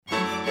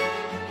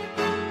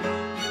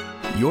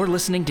You're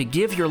listening to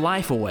Give Your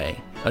Life Away,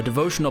 a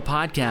devotional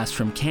podcast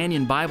from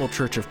Canyon Bible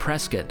Church of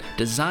Prescott,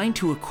 designed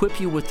to equip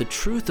you with the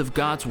truth of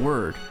God's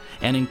Word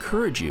and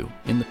encourage you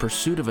in the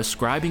pursuit of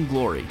ascribing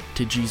glory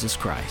to Jesus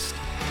Christ.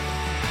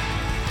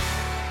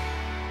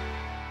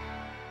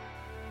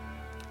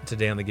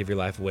 Today on the Give Your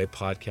Life Away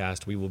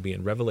podcast, we will be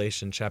in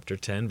Revelation chapter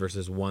 10,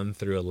 verses 1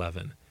 through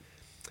 11.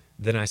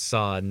 Then I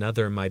saw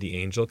another mighty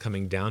angel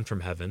coming down from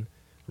heaven,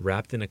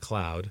 wrapped in a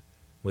cloud,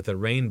 with a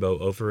rainbow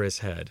over his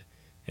head,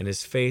 and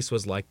his face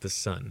was like the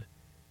sun,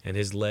 and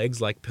his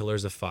legs like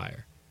pillars of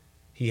fire.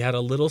 He had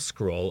a little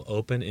scroll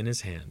open in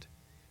his hand,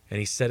 and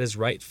he set his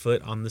right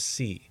foot on the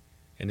sea,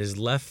 and his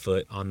left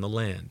foot on the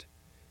land,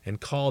 and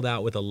called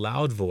out with a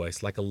loud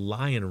voice like a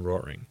lion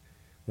roaring.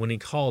 When he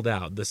called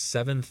out, the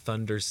seven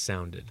thunders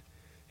sounded.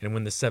 And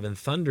when the seven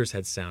thunders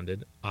had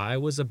sounded, I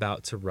was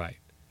about to write.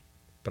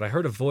 But I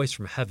heard a voice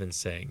from heaven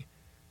saying,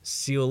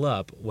 "Seal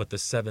up what the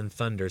seven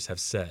thunders have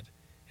said,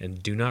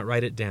 and do not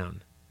write it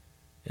down."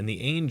 And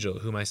the angel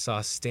whom I saw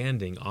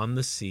standing on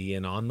the sea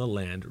and on the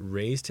land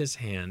raised his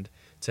hand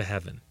to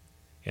heaven,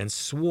 and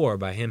swore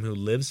by him who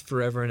lives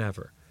forever and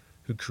ever,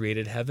 who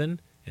created heaven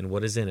and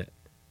what is in it,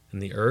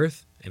 and the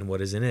earth and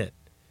what is in it,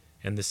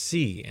 and the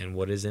sea and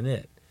what is in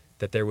it,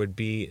 that there would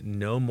be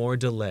no more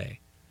delay,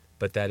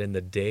 but that in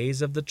the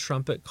days of the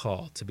trumpet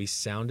call to be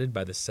sounded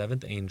by the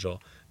seventh angel,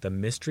 the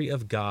mystery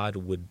of God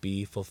would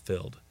be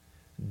fulfilled,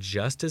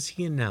 just as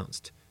he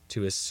announced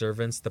to his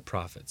servants the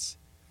prophets.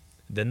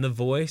 Then the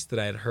voice that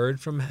I had heard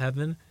from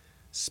heaven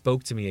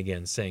spoke to me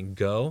again, saying,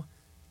 "Go,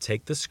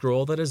 take the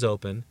scroll that is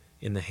open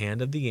in the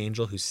hand of the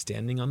angel who's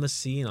standing on the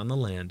sea and on the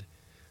land."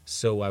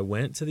 So I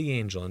went to the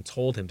angel and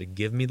told him to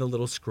give me the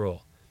little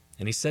scroll.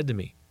 And he said to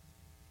me,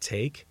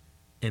 "Take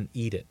and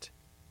eat it.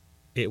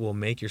 It will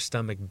make your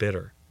stomach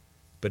bitter,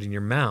 but in your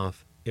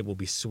mouth it will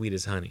be sweet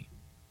as honey."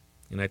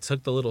 And I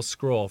took the little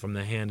scroll from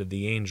the hand of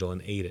the angel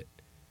and ate it.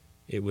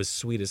 It was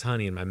sweet as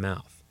honey in my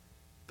mouth.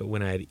 But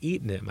when I had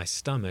eaten it, my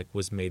stomach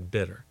was made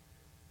bitter.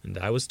 And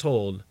I was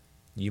told,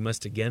 "You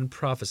must again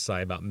prophesy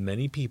about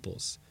many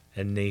peoples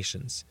and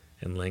nations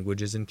and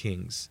languages and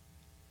kings."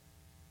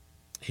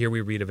 Here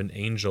we read of an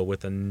angel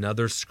with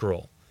another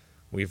scroll.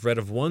 We've read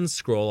of one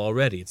scroll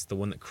already. It's the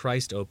one that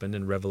Christ opened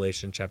in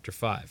Revelation chapter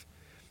 5.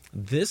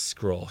 This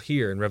scroll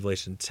here in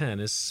Revelation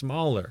 10 is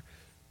smaller,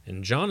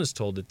 and John is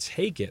told to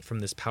take it from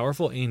this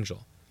powerful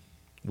angel.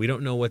 We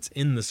don't know what's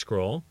in the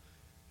scroll,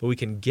 but we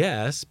can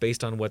guess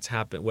based on what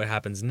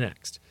happens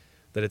next,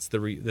 that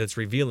it's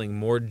revealing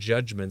more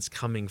judgments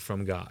coming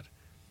from God.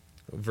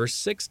 Verse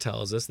 6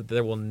 tells us that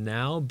there will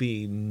now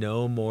be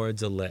no more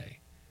delay.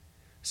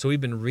 So we've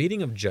been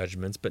reading of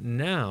judgments, but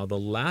now the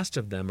last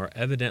of them are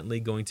evidently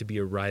going to be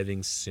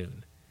arriving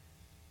soon.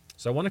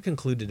 So I want to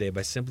conclude today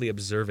by simply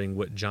observing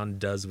what John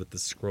does with the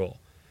scroll.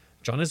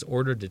 John is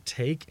ordered to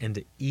take and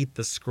to eat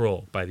the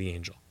scroll by the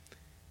angel.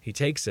 He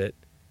takes it,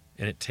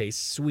 and it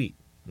tastes sweet,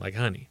 like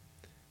honey,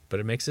 but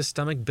it makes his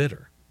stomach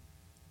bitter.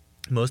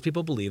 Most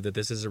people believe that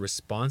this is a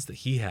response that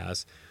he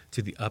has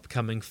to the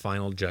upcoming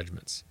final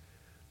judgments.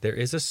 There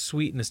is a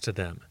sweetness to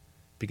them,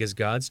 because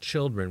God's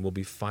children will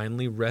be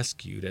finally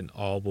rescued and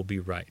all will be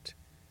right.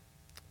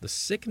 The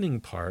sickening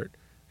part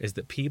is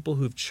that people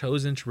who've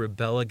chosen to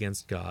rebel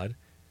against God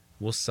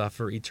will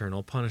suffer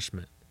eternal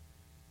punishment.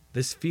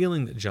 This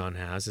feeling that John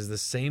has is the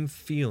same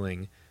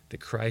feeling that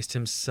Christ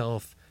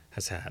himself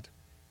has had.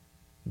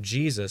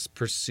 Jesus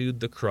pursued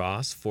the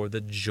cross for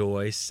the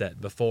joy set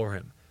before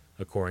him,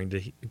 according to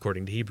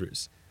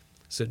Hebrews.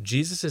 So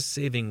Jesus'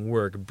 saving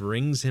work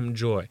brings him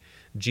joy.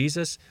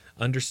 Jesus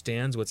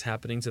understands what's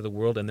happening to the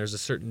world, and there's a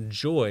certain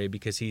joy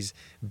because he's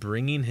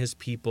bringing his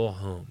people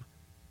home.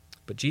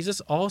 But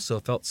Jesus also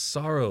felt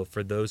sorrow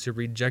for those who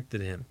rejected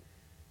him.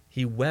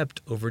 He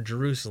wept over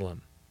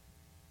Jerusalem.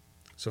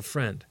 So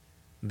friend,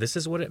 this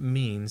is what it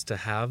means to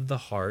have the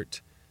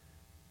heart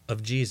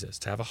of Jesus,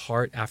 to have a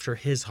heart after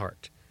his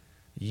heart.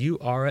 You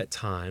are at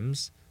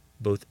times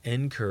both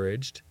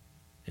encouraged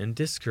and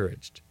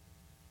discouraged.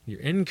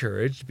 You're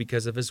encouraged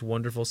because of his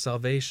wonderful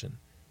salvation.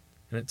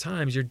 And at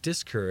times you're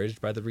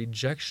discouraged by the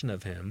rejection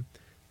of him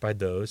by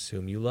those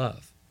whom you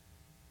love.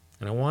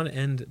 And I want to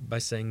end by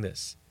saying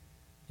this.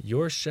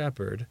 Your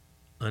shepherd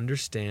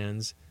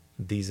understands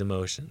these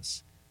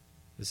emotions.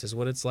 This is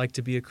what it's like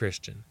to be a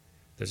Christian.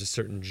 There's a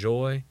certain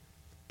joy,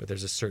 but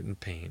there's a certain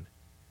pain.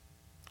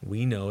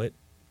 We know it.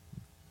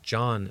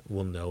 John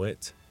will know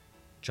it.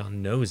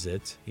 John knows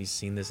it. He's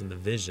seen this in the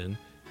vision,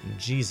 and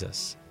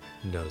Jesus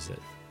knows it.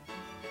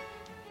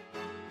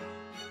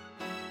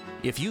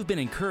 If you've been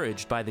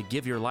encouraged by the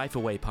Give Your Life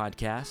Away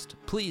podcast,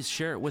 please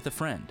share it with a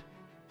friend.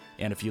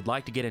 And if you'd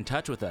like to get in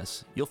touch with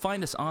us, you'll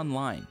find us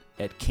online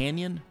at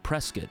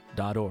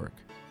canyonprescott.org.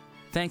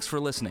 Thanks for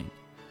listening.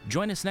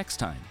 Join us next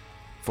time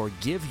for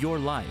Give Your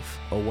Life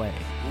Away.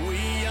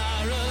 We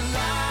are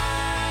alive.